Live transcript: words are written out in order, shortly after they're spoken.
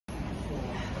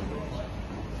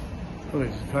Well,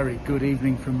 it's a very good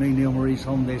evening from me, Neil Morrice,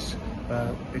 on this.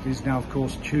 It is now, of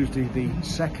course, Tuesday the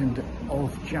 2nd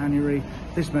of January.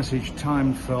 This message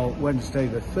timed for Wednesday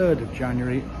the 3rd of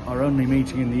January. Our only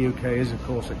meeting in the UK is, of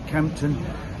course, at Kempton.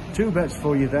 Two bets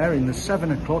for you there in the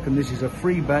 7 o'clock, and this is a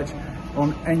free bet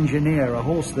on Engineer, a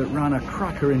horse that ran a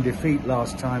cracker in defeat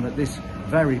last time at this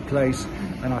very place,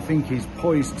 and I think he's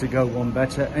poised to go one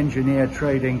better. Engineer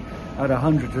trading at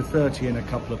 100 to 30 in a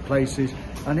couple of places.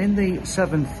 And in the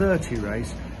 7:30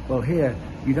 race, well, here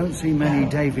you don't see many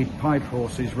David Pipe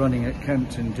horses running at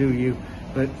Kempton, do you?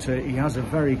 But he has a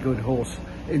very good horse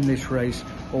in this race,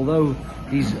 although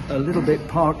he's a little bit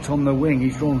parked on the wing.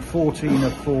 He's drawn 14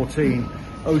 of 14.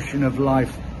 Ocean of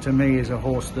Life, to me, is a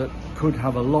horse that could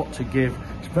have a lot to give.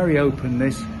 It's very open,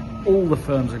 this. All the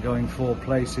firms are going 4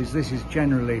 places. This is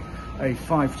generally a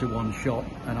 5-to-1 shot,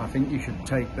 and I think you should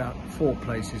take that 4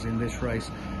 places in this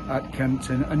race at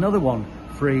Kempton. Another one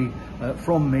free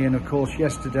from me, and of course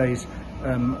yesterday's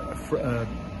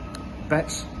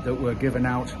bets that were given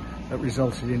out that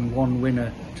resulted in 1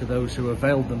 winner to those who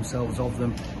availed themselves of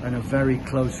them, and a very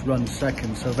close run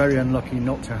second. So very unlucky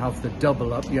not to have the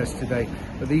double up yesterday.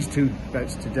 But these 2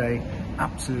 bets today,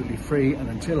 absolutely free, and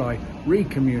until I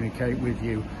re-communicate with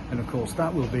you, and of course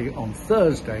that will be on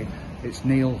Thursday, it's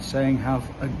Neil saying have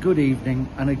a good evening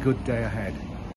and a good day ahead.